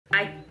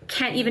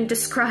can't even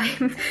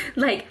describe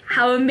like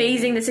how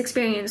amazing this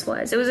experience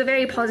was. It was a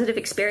very positive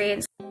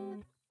experience.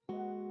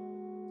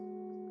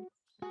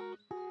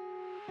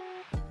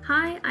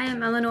 Hi, I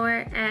am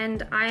Eleanore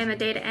and I am a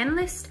data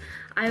analyst.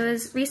 I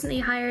was recently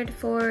hired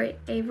for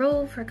a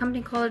role for a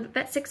company called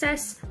Vet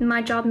Success.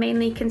 My job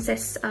mainly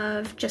consists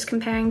of just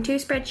comparing two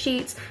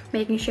spreadsheets,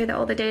 making sure that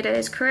all the data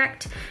is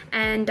correct,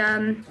 and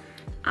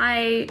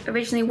I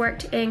originally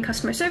worked in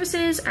customer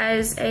services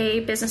as a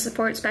business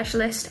support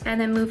specialist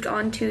and then moved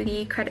on to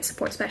the credit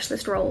support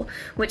specialist role,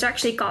 which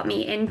actually got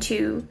me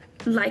into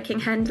liking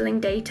handling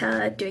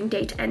data, doing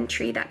data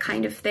entry, that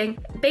kind of thing.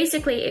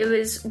 Basically, it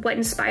was what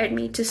inspired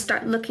me to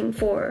start looking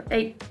for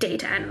a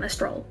data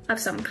analyst role of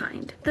some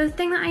kind. The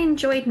thing that I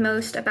enjoyed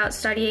most about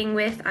studying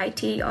with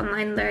IT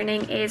online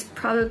learning is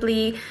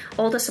probably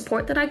all the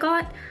support that I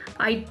got.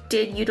 I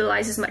did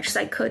utilize as much as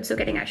I could, so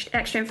getting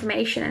extra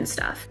information and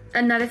stuff.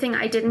 Another thing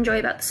I did enjoy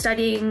about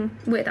studying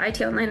with IT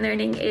online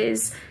learning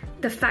is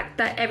the fact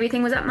that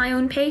everything was at my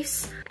own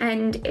pace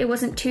and it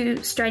wasn't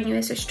too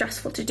strenuous or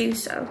stressful to do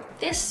so.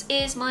 This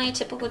is my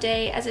typical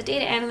day as a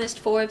data analyst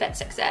for Vet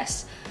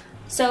Success.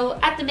 So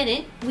at the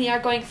minute, we are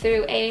going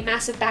through a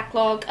massive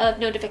backlog of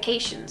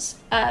notifications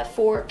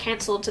for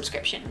cancelled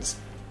subscriptions.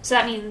 So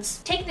that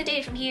means taking the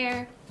data from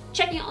here,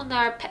 checking it on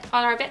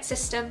our vet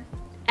system,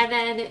 and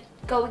then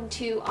going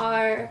to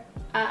our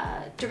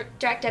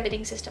direct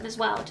debiting system as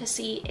well to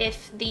see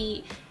if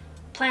the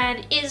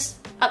plan is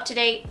up to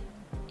date,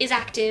 is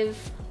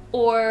active,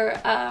 or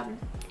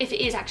if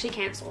it is actually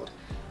cancelled.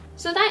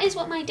 So that is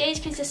what my days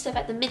consist of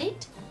at the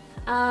minute.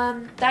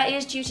 That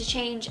is due to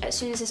change as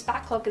soon as this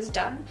backlog is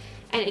done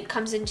and it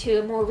comes into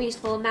a more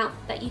reasonable amount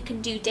that you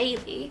can do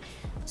daily.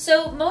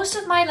 So most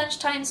of my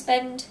lunchtime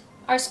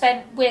are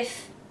spent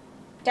with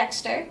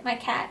Dexter, my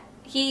cat.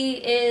 He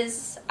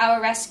is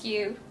our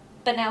rescue,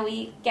 but now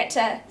we get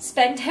to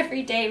spend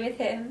every day with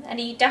him, and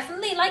he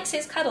definitely likes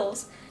his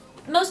cuddles.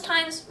 Most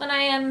times when I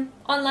am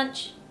on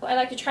lunch, I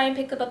like to try and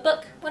pick up a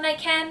book when I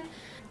can,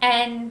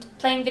 and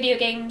playing video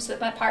games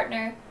with my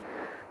partner.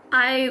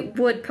 I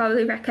would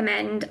probably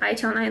recommend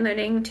IT Online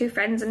Learning to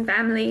friends and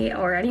family,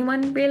 or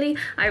anyone really.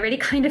 I really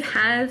kind of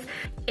have.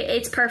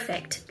 It's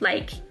perfect.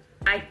 Like,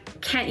 I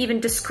can't even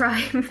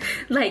describe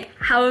like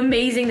how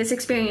amazing this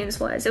experience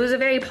was. It was a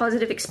very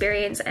positive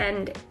experience,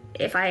 and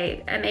if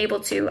I am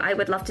able to, I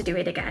would love to do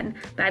it again.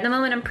 But at the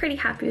moment, I'm pretty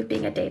happy with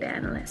being a data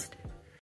analyst.